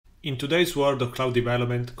In today's world of cloud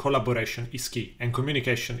development, collaboration is key and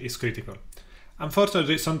communication is critical.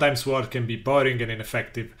 Unfortunately, sometimes work can be boring and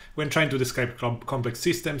ineffective when trying to describe complex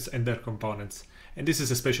systems and their components. And this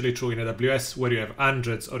is especially true in AWS, where you have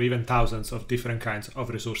hundreds or even thousands of different kinds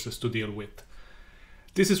of resources to deal with.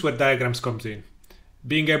 This is where diagrams comes in.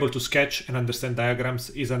 Being able to sketch and understand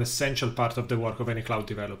diagrams is an essential part of the work of any cloud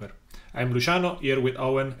developer. I'm Luciano, here with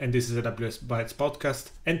Owen, and this is AWS Bytes podcast,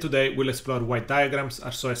 and today we'll explore why diagrams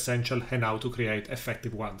are so essential and how to create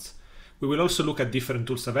effective ones. We will also look at different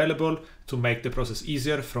tools available to make the process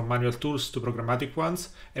easier, from manual tools to programmatic ones,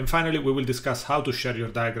 and finally we will discuss how to share your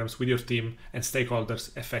diagrams with your team and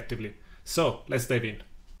stakeholders effectively. So, let's dive in.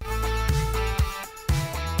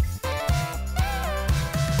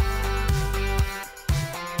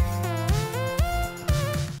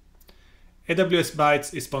 AWS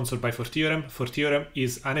Bytes is sponsored by Fortheorem. Fortheorem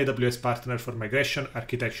is an AWS partner for migration,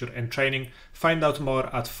 architecture, and training. Find out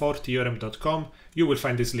more at fortheorem.com. You will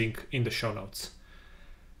find this link in the show notes.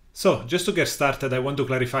 So, just to get started, I want to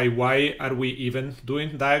clarify why are we even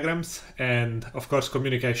doing diagrams? And of course,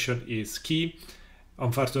 communication is key.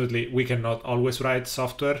 Unfortunately, we cannot always write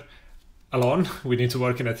software alone. We need to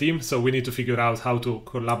work in a team, so we need to figure out how to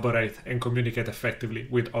collaborate and communicate effectively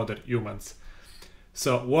with other humans.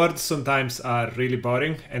 So words sometimes are really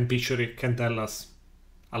boring, and picture can tell us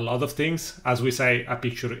a lot of things. As we say, a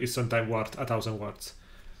picture is sometimes worth 1,000 words.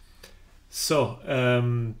 So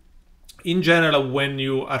in general, when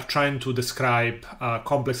you are trying to describe a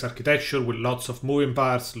complex architecture with lots of moving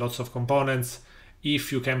parts, lots of components,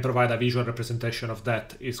 if you can provide a visual representation of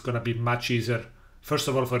that, it's going to be much easier, first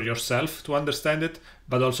of all, for yourself to understand it,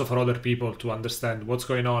 but also for other people to understand what's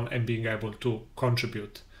going on and being able to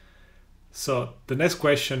contribute. So the next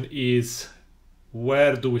question is,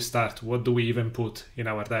 where do we start? What do we even put in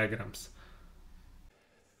our diagrams?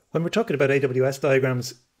 When we're talking about AWS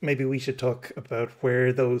diagrams, maybe we should talk about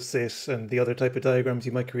where those sit and the other type of diagrams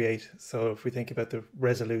you might create. So if we think about the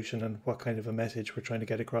resolution and what kind of a message we're trying to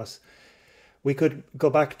get across, we could go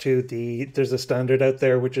back to there's a standard out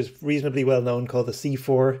there which is reasonably well known called the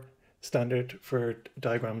C4 standard for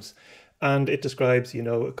diagrams. And it describes,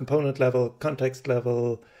 a component level, context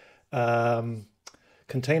level,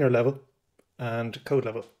 container level, and code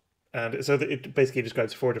level. And so it basically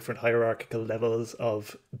describes 4 different hierarchical levels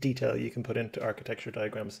of detail you can put into architecture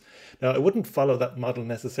diagrams. Now, I wouldn't follow that model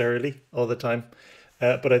necessarily all the time,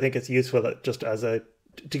 but I think it's useful just to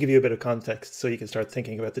give you a bit of context so you can start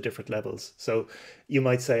thinking about the different levels. So you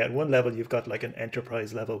might say at one level, you've got like an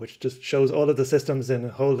enterprise level, which just shows all of the systems in a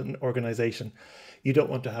whole organization. You don't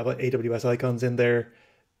want to have AWS icons in there.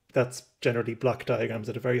 That's generally block diagrams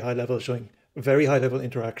at a very high level, showing very high level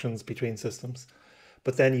interactions between systems.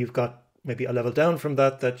 But then you've got maybe a level down from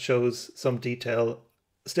that shows some detail,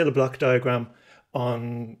 still a block diagram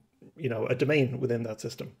on, a domain within that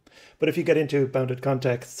system. But if you get into bounded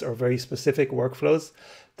contexts or very specific workflows,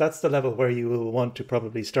 that's the level where you will want to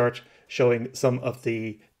probably start showing some of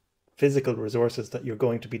the physical resources that you're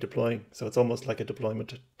going to be deploying. So it's almost like a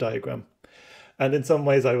deployment diagram. And in some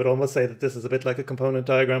ways, I would almost say that this is a bit like a component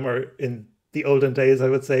diagram, or in the olden days, I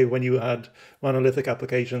would say when you had monolithic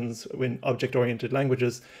applications in object-oriented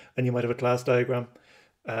languages, and you might have a class diagram.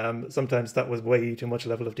 Sometimes that was way too much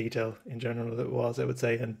level of detail in general, it was, I would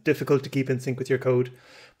say, and difficult to keep in sync with your code.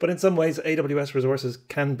 But in some ways, AWS resources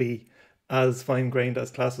can be as fine-grained as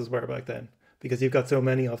classes were back then, because you've got so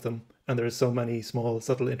many of them, and there's so many small,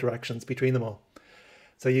 subtle interactions between them all.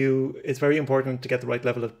 So it's very important to get the right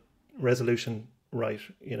level of resolution right.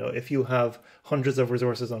 If you have hundreds of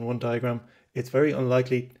resources on one diagram, it's very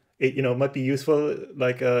unlikely. It might be useful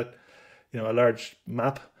like a large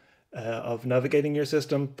map of navigating your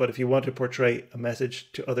system, but if you want to portray a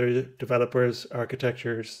message to other developers,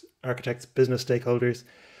 architects, business stakeholders,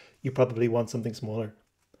 you probably want something smaller.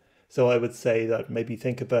 So I would say that maybe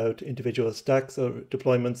think about individual stacks or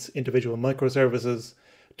deployments, individual microservices,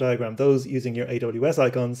 diagram those using your AWS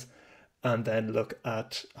icons, and then look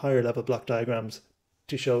at higher level block diagrams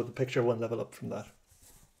to show the picture one level up from that.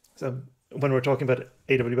 So when we're talking about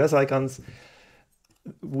AWS icons,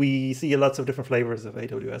 we see lots of different flavors of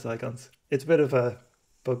AWS icons. It's a bit of a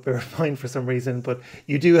bugbear of mine for some reason, but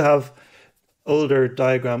you do have older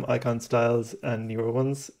diagram icon styles and newer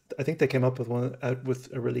ones. I think they came up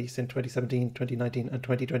with a release in 2017, 2019, and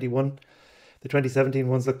 2021. The 2017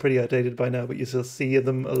 ones look pretty outdated by now, but you still see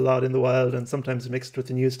them a lot in the wild and sometimes mixed with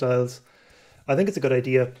the new styles. I think it's a good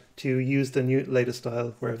idea to use the latest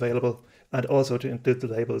style where available, and also to include the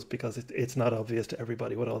labels, because it's not obvious to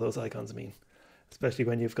everybody what all those icons mean, especially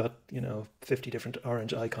when you've got 50 different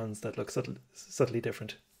orange icons that look subtly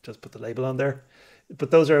different. Just put the label on there.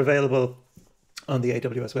 But those are available on the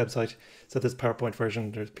AWS website. So there's PowerPoint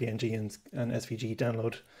version, there's PNG and SVG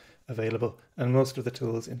download available, and most of the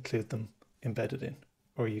tools include them embedded in,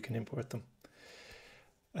 or you can import them.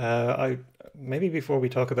 Maybe before we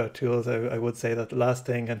talk about tools, I would say that the last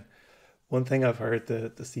thing, and one thing I've heard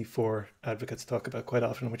the C4 advocates talk about quite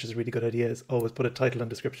often, which is a really good idea, is always put a title and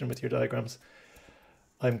description with your diagrams.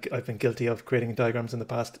 I've been guilty of creating diagrams in the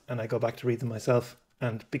past, and I go back to read them myself,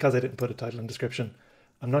 and because I didn't put a title and description,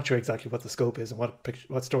 I'm not sure exactly what the scope is and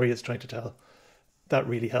what story it's trying to tell. That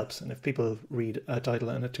really helps, and if people read a title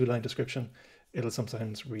and a 2-line description, it'll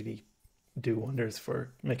sometimes really do wonders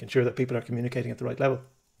for making sure that people are communicating at the right level.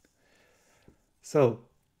 So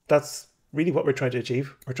that's really what we're trying to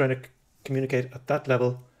achieve. We're trying to communicate at that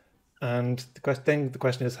level, and the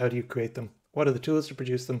question is, how do you create them? What are the tools to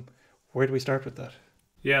produce them? Where do we start with that?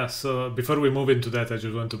 Yeah, so before we move into that, I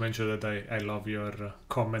just want to mention that I love your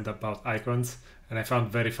comment about icons, and I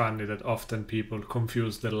found very funny that often people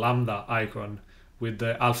confuse the Lambda icon with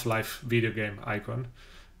the Half-Life video game icon,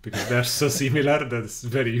 because they're so similar that it's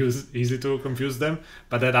very easy to confuse them.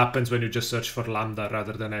 But that happens when you just search for Lambda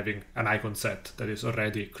rather than having an icon set that is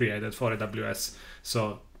already created for AWS.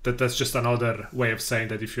 So that's just another way of saying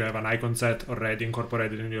that if you have an icon set already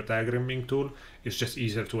incorporated in your diagramming tool, it's just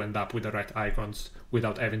easier to end up with the right icons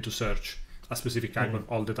without having to search a specific icon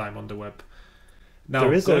all the time on the web. Now,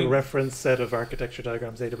 there is a reference set of architecture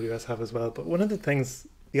diagrams AWS have as well, but one of the things,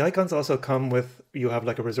 the icons also come with, you have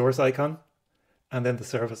like a resource icon and then the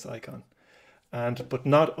service icon. But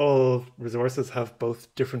not all resources have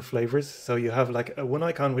both different flavors. So you have like one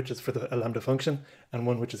icon which is for a Lambda function and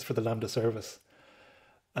one which is for the Lambda service.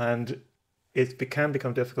 And it can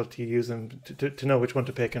become difficult to use them, to know which one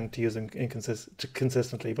to pick and to use them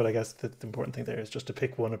consistently. But I guess the important thing there is just to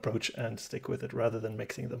pick one approach and stick with it rather than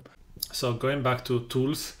mixing them. So going back to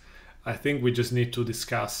tools, I think we just need to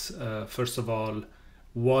discuss, first of all,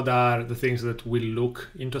 what are the things that will look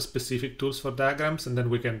into specific tools for diagrams, and then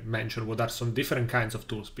we can mention what are some different kinds of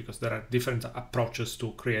tools, because there are different approaches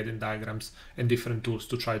to creating diagrams and different tools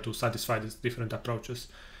to try to satisfy these different approaches.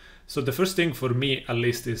 So the first thing for me, at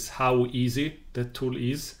least, is how easy the tool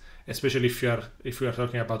is, especially if we are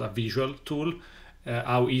talking about a visual tool,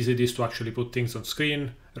 how easy it is to actually put things on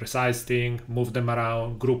screen, resize things, move them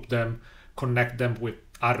around, group them, connect them with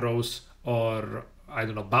arrows or, I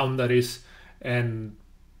don't know, boundaries. And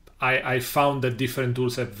I found that different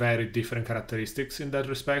tools have very different characteristics in that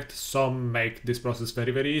respect. Some make this process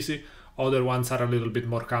very, very easy. Other ones are a little bit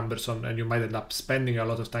more cumbersome, and you might end up spending a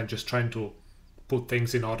lot of time just trying to put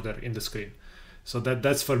things in order in the screen. So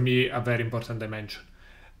that's for me a very important dimension.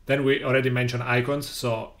 Then we already mentioned icons.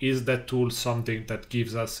 So is that tool something that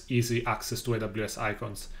gives us easy access to AWS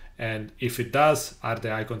icons? And if it does, are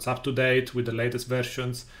the icons up to date with the latest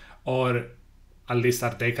versions? Or at least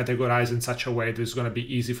are they categorized in such a way that it's going to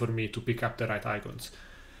be easy for me to pick up the right icons?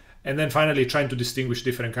 And then finally, trying to distinguish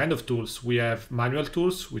different kind of tools. We have manual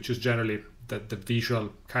tools, which is generally the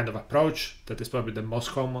visual kind of approach that is probably the most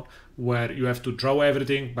common, where you have to draw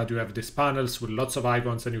everything, but you have these panels with lots of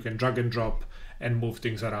icons and you can drag and drop and move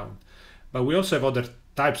things around. But we also have other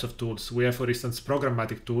types of tools. We have, for instance,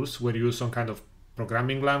 programmatic tools where you use some kind of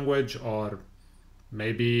programming language, or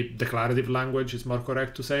maybe declarative language is more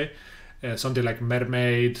correct to say. Something like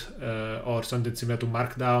Mermaid or something similar to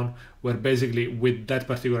Markdown, where basically with that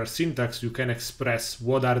particular syntax you can express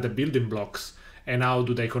what are the building blocks and how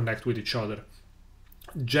do they connect with each other.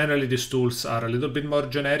 Generally these tools are a little bit more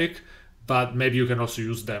generic, but maybe you can also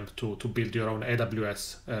use them to build your own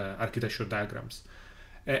AWS architecture diagrams.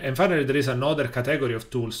 And finally, there is another category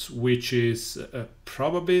of tools which is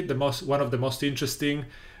probably one of the most interesting,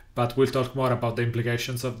 but we'll talk more about the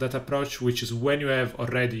implications of that approach, which is when you have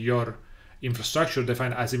already your infrastructure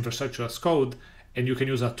defined as infrastructure as code, and you can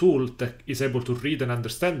use a tool that is able to read and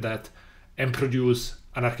understand that and produce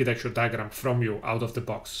an architecture diagram from you out of the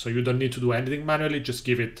box. So you don't need to do anything manually, just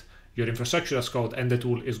give it your infrastructure as code and the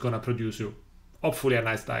tool is going to produce you, hopefully, a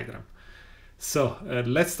nice diagram. So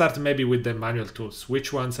let's start maybe with the manual tools.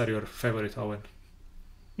 Which ones are your favorite, Owen?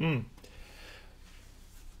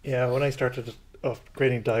 Yeah, when I started off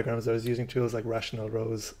creating diagrams, I was using tools like Rational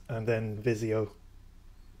Rows and then Visio.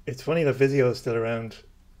 It's funny that Visio is still around.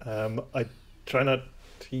 I try not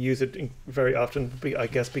to use it very often, I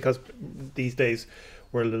guess, because these days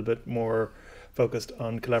we're a little bit more focused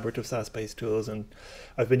on collaborative SaaS-based tools, and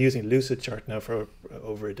I've been using LucidChart now for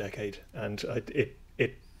over a decade, and it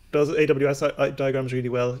does AWS diagrams really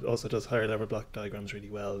well. It also does higher level block diagrams really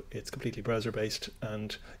well. It's completely browser based,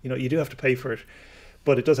 and you do have to pay for it,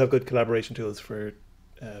 but it does have good collaboration tools for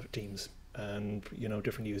teams. and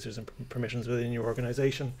different users and permissions within your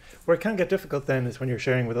organization. Where it can get difficult then is when you're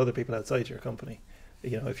sharing with other people outside your company.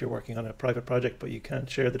 If you're working on a private project but you can't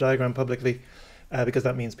share the diagram publicly, because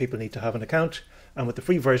that means people need to have an account, and with the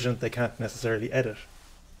free version they can't necessarily edit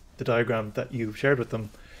the diagram that you've shared with them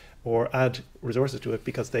or add resources to it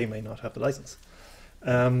because they may not have the license.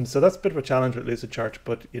 So that's a bit of a challenge with LucidChart,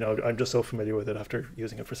 but I'm just so familiar with it after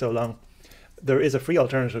using it for so long. There is a free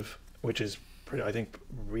alternative which is pretty, I think,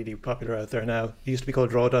 really popular out there now. It used to be called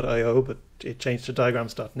DrawIo, but it changed to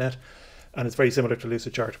diagrams.net, and it's very similar to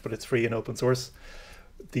LucidChart, but it's free and open source.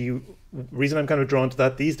 The reason I'm kind of drawn to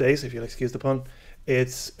that these days, if you'll excuse the pun,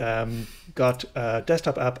 it's got a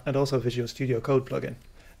desktop app and also a Visio Studio Code plugin.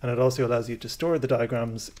 And it also allows you to store the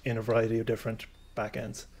diagrams in a variety of different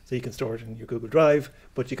backends. So you can store it in your Google Drive,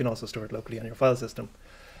 but you can also store it locally on your file system.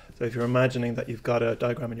 So if you're imagining that you've got a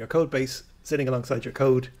diagram in your code base sitting alongside your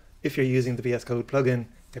code, if you're using the VS Code plugin,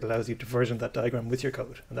 it allows you to version that diagram with your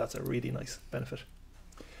code. And that's a really nice benefit.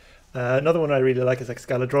 Another one I really like is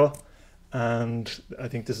Excalidraw. And I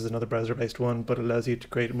think this is another browser-based one, but it allows you to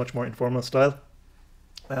create a much more informal style.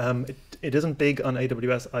 It isn't big on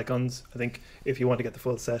AWS icons. I think if you want to get the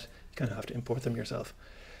full set, you kind of have to import them yourself.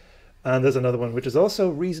 And there's another one which is also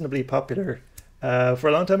reasonably popular. For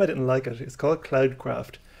a long time I didn't like it. It's called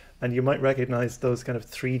Cloudcraft, and you might recognize those kind of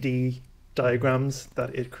 3D diagrams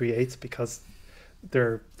that it creates because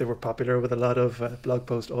they were popular with a lot of blog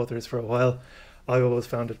post authors for a while. I always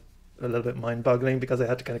found it a little bit mind-boggling because I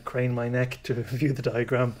had to kind of crane my neck to view the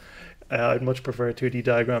diagram. I'd much prefer a 2D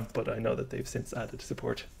diagram, but I know that they've since added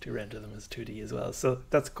support to render them as 2D as well. So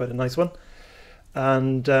that's quite a nice one.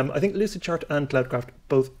 And I think LucidChart and Cloudcraft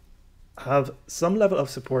both have some level of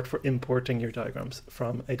support for importing your diagrams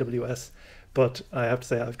from AWS. But I have to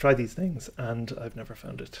say I've tried these things and I've never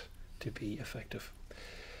found it to be effective.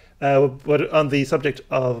 But on the subject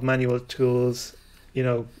of manual tools,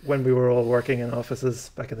 when we were all working in offices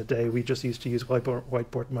back in the day, we just used to use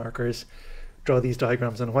whiteboard markers, draw these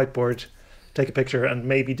diagrams on a whiteboard, take a picture and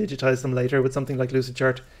maybe digitize them later with something like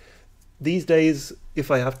LucidChart. These days,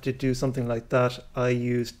 if I have to do something like that, I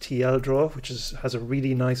use TLDraw, which has a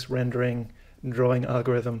really nice rendering and drawing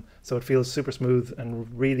algorithm. So it feels super smooth and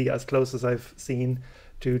really as close as I've seen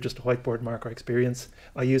to just a whiteboard marker experience.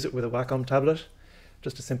 I use it with a Wacom tablet,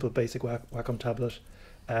 just a simple basic Wacom tablet.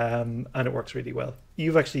 And it works really well.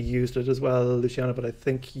 You've actually used it as well, Luciano, but I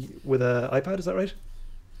think with an iPad, is that right?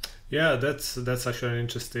 Yeah, that's actually an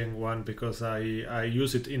interesting one because I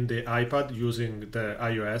use it in the iPad using the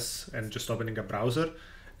iOS and just opening a browser,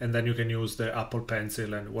 and then you can use the Apple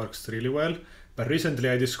Pencil and it works really well. But recently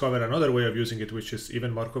I discovered another way of using it which is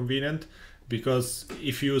even more convenient, because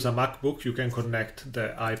if you use a MacBook you can connect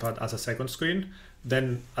the iPad as a second screen.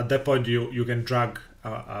 Then at that point you can drag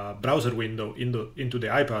a browser window into the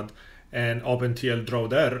iPad and open TLDraw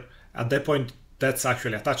there. At that point that's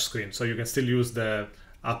actually a touch screen, so you can still use the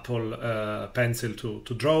Apple Pencil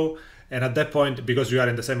to draw, and at that point, because you are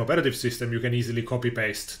in the same operative system, you can easily copy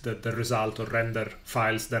paste the result or render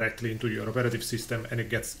files directly into your operative system, and it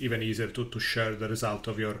gets even easier to share the result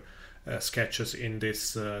of your sketches in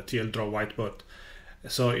this TLDraw whiteboard.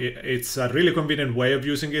 So it's a really convenient way of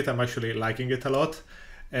using it. I'm actually liking it a lot.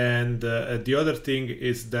 And the other thing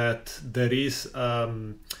is that there is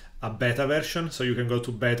a beta version, so you can go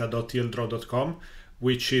to beta.tlddraw.com,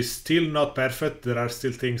 which is still not perfect. There are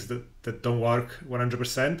still things that don't work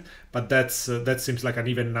 100%, but that seems like an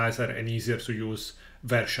even nicer and easier to use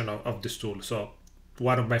version of this tool. So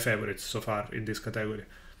one of my favorites so far in this category.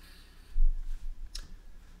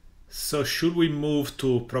 So should we move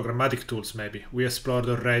to programmatic tools maybe? We explored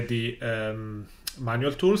already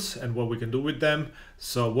manual tools and what we can do with them.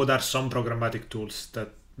 So what are some programmatic tools that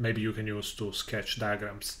maybe you can use to sketch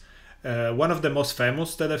diagrams? One of the most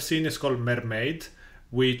famous that I've seen is called Mermaid,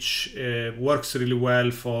 which works really well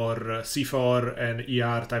for C4 and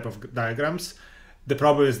ER type of diagrams. The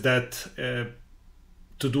problem is that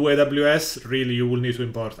to do AWS, really you will need to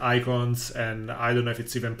import icons, and I don't know if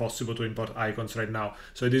it's even possible to import icons right now.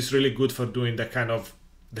 So it is really good for doing the kind of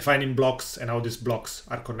defining blocks and how these blocks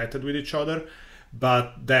are connected with each other.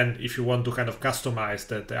 But then if you want to kind of customize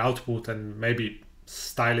the output and maybe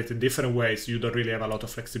style it in different ways, you don't really have a lot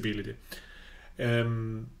of flexibility.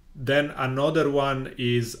 Then another one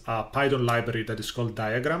is a Python library that is called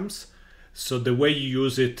Diagrams. So the way you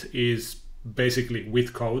use it is basically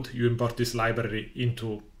with code. You import this library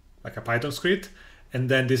into like a Python script, and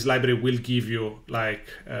then this library will give you like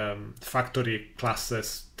factory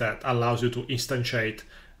classes that allows you to instantiate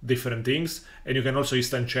different things. And you can also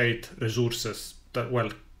instantiate resources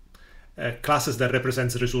classes that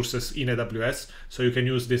represents resources in AWS. So you can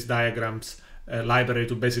use these diagrams library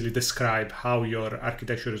to basically describe how your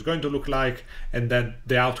architecture is going to look like, and then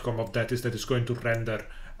the outcome of that is that it's going to render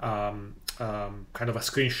kind of a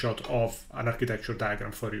screenshot of an architecture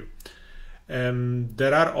diagram for you.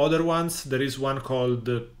 There are other ones. There is one called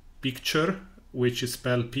Picture, which is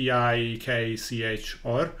spelled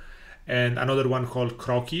Pikchr, and another one called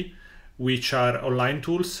Kroki, which are online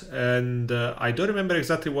tools. And I don't remember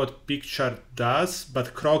exactly what Picture does,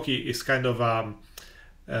 but Kroki is kind of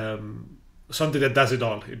something that does it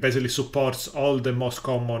all. It basically supports all the most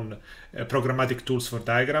common programmatic tools for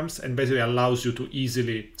diagrams, and basically allows you to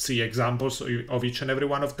easily see examples of each and every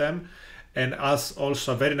one of them. And has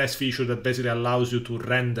also a very nice feature that basically allows you to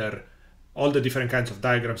render all the different kinds of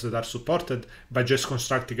diagrams that are supported by just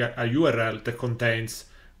constructing a URL that contains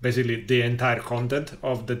basically the entire content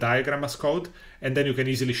of the diagram as code. And then you can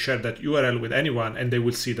easily share that URL with anyone and they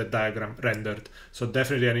will see the diagram rendered. So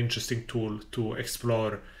definitely an interesting tool to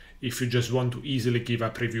explore if you just want to easily give a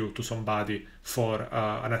preview to somebody for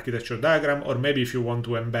an architecture diagram, or maybe if you want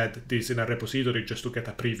to embed this in a repository just to get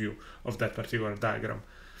a preview of that particular diagram.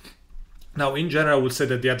 Now, in general, I would say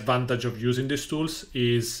that the advantage of using these tools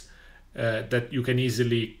is that you can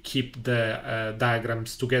easily keep the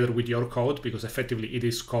diagrams together with your code, because effectively it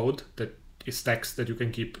is code that is text that you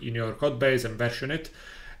can keep in your code base and version it.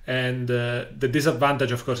 And the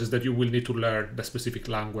disadvantage, of course, is that you will need to learn the specific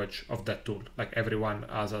language of that tool. Like, everyone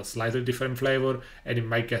has a slightly different flavor, and it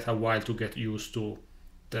might get a while to get used to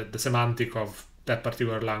the semantic of that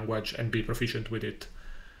particular language and be proficient with it.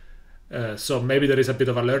 So maybe there is a bit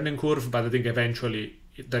of a learning curve, but I think eventually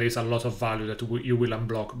there is a lot of value that you will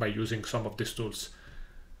unblock by using some of these tools.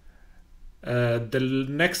 The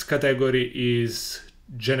next category is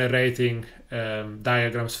generating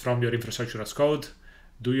diagrams from your infrastructure as code.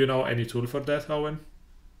 Do you know any tool for that, Owen?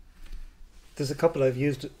 There's a couple I've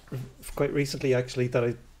used quite recently, actually, that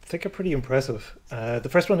I think are pretty impressive. The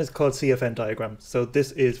first one is called CfnDiagrams. So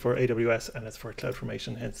this is for AWS and it's for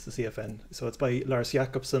CloudFormation, hence the CFN. So it's by Lars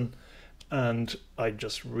Jakobsen, and I'm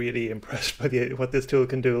just really impressed by what this tool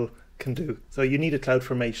can do. So you need a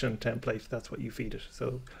CloudFormation template. That's what you feed it.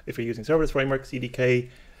 So if you're using Serverless Framework,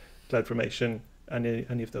 CDK, CloudFormation,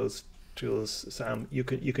 any of those tools, Sam, you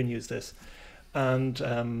can use this.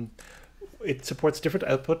 And it supports different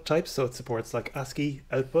output types. So it supports like ASCII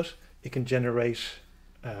output. It can generate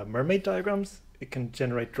Mermaid diagrams. It can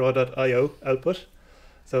generate DrawIo output.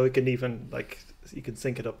 So it can even, like, you can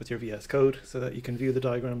sync it up with your VS Code so that you can view the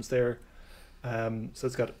diagrams there. So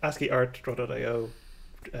it's got ASCII art, DrawIo,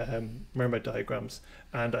 Mermaid diagrams,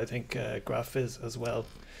 and I think GraphViz as well.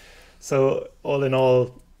 So all in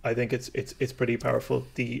all, I think it's pretty powerful.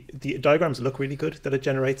 The diagrams look really good that it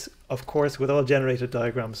generates. Of course, with all generated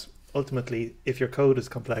diagrams, ultimately, if your code is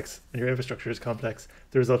complex and your infrastructure is complex,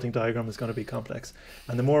 the resulting diagram is going to be complex.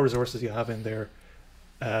 And the more resources you have in there,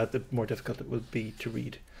 the more difficult it will be to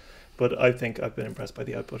read. But I think I've been impressed by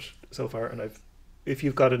the output so far. And if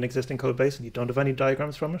you've got an existing code base and you don't have any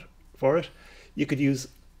diagrams for it, you could use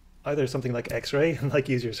either something like X-Ray and like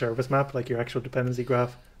use your service map, like your actual dependency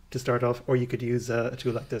graph, to start off, or you could use a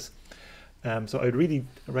tool like this. So I'd really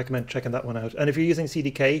recommend checking that one out. And if you're using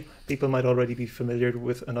CDK, people might already be familiar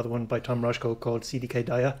with another one by Tom Roshko called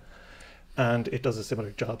CDK and it does a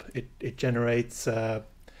similar job. It generates, I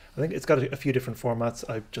think it's got a few different formats.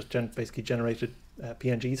 I've just basically generated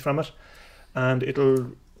PNGs from it, and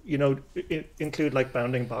it'll include like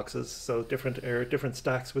bounding boxes. So different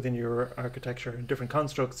stacks within your architecture and different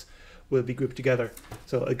constructs will be grouped together.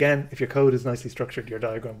 So again, if your code is nicely structured, your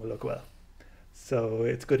diagram will look well. So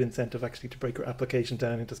it's good incentive actually to break your application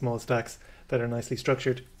down into small stacks that are nicely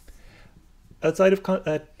structured. Outside of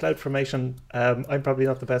CloudFormation, I'm probably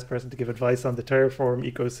not the best person to give advice on the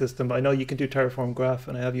Terraform ecosystem. I know you can do Terraform Graph,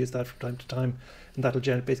 and I have used that from time to time, and that'll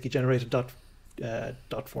basically generate a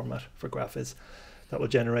dot format for GraphViz. That will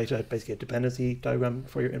generate basically a dependency diagram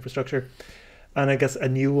for your infrastructure. And I guess a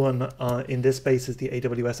new one in this space is the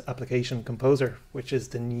AWS Application Composer, which is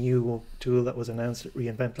the new tool that was announced at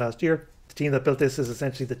reInvent last year. The team that built this is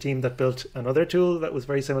essentially the team that built another tool that was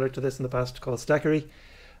very similar to this in the past called Stackery,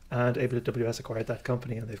 and AWS acquired that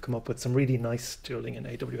company, and they've come up with some really nice tooling in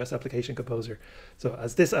AWS Application Composer. So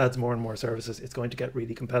as this adds more and more services, it's going to get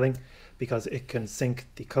really compelling because it can sync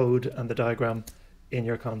the code and the diagram in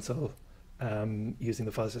your console using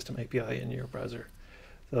the file system API in your browser.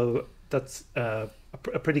 So that's a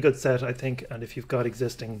pretty good set, I think. And if you've got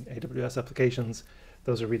existing AWS applications,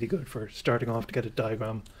 those are really good for starting off to get a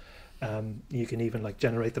diagram. You can even like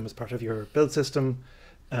generate them as part of your build system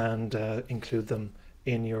and include them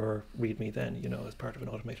in your README then, as part of an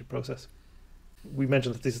automated process. We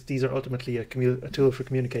mentioned that these are ultimately a tool for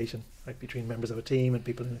communication, right, between members of a team and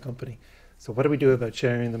people in a company. So what do we do about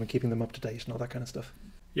sharing them and keeping them up to date and all that kind of stuff?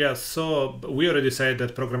 Yeah, so we already said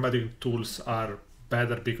that programmatic tools are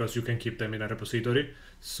better because you can keep them in a repository.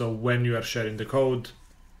 So when you are sharing the code,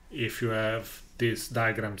 if you have these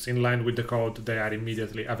diagrams in line with the code, they are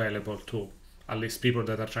immediately available to at least people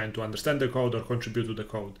that are trying to understand the code or contribute to the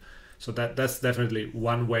code. So that's definitely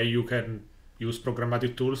one way you can use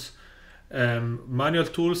programmatic tools. Manual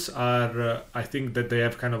tools are, I think that they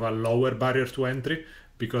have kind of a lower barrier to entry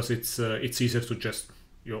because it's easier to just,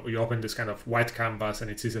 you open this kind of white canvas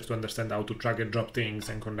and it's easier to understand how to drag and drop things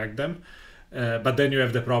and connect them. But then you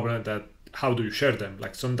have the problem that how do you share them?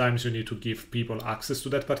 Like sometimes you need to give people access to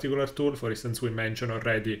that particular tool. For instance, we mentioned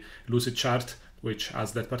already LucidCharts, which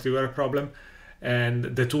has that particular problem. And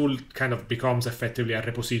the tool kind of becomes effectively a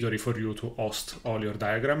repository for you to host all your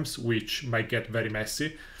diagrams, which might get very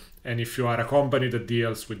messy. And if you are a company that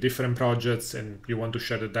deals with different projects and you want to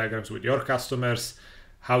share the diagrams with your customers,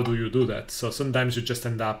 how do you do that? So sometimes you just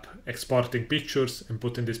end up exporting pictures and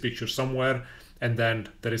putting these pictures somewhere. And then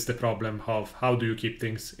there is the problem of how do you keep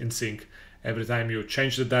things in sync? Every time you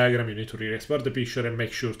change the diagram, you need to re-export the picture and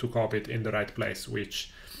make sure to copy it in the right place,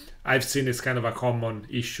 which I've seen is kind of a common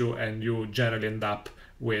issue, and you generally end up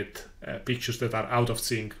with pictures that are out of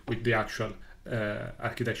sync with the actual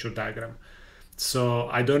architecture diagram. So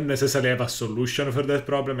I don't necessarily have a solution for that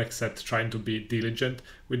problem except trying to be diligent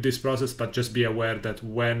with this process, but just be aware that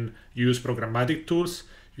when you use programmatic tools,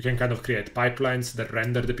 you can kind of create pipelines that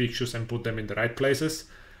render the pictures and put them in the right places.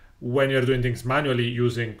 When you're doing things manually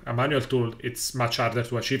using a manual tool, it's much harder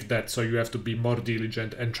to achieve that. So you have to be more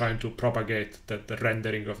diligent and trying to propagate the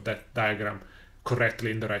rendering of that diagram correctly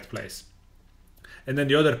in the right place. And then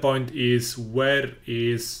the other point is, where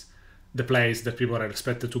is the place that people are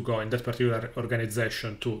expected to go in that particular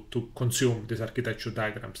organization to consume these architecture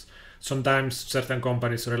diagrams? Sometimes certain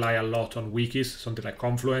companies rely a lot on wikis, something like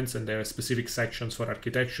Confluence, and there are specific sections for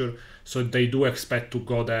architecture. So they do expect to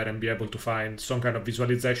go there and be able to find some kind of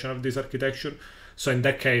visualization of this architecture. So in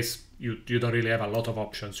that case, you don't really have a lot of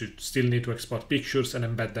options. You still need to export pictures and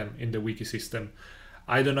embed them in the wiki system.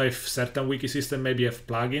 I don't know if certain wiki systems maybe have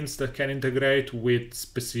plugins that can integrate with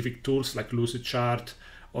specific tools like LucidChart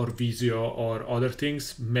or Visio or other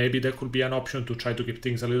things. Maybe there could be an option to try to keep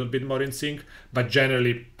things a little bit more in sync, but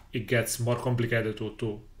generally it gets more complicated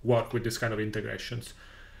to work with this kind of integrations.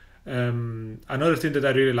 Another thing that I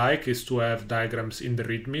really like is to have diagrams in the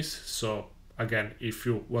readmes. So again, if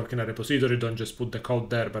you work in a repository, don't just put the code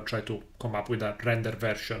there, but try to come up with a render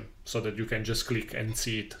version so that you can just click and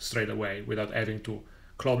see it straight away without having to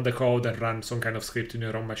clone the code and run some kind of script in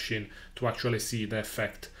your own machine to actually see the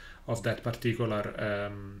effect of that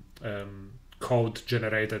particular code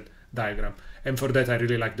generated diagram. And for that, I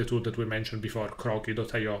really like the tool that we mentioned before,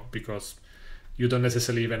 Kroki.io, because you don't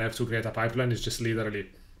necessarily even have to create a pipeline. It's just literally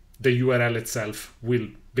the URL itself will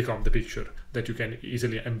become the picture that you can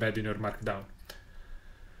easily embed in your Markdown.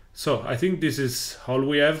 So I think this is all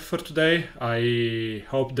we have for today. I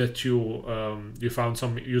hope that you found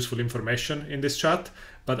some useful information in this chat,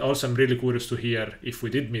 but also I'm really curious to hear if we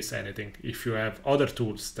did miss anything. If you have other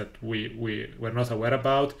tools that we were not aware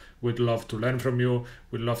about, we'd love to learn from you.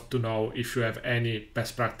 We'd love to know if you have any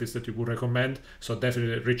best practice that you would recommend. So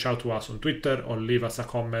definitely reach out to us on Twitter or leave us a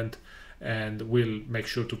comment and we'll make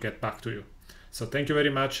sure to get back to you. So thank you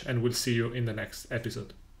very much, and we'll see you in the next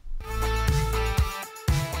episode.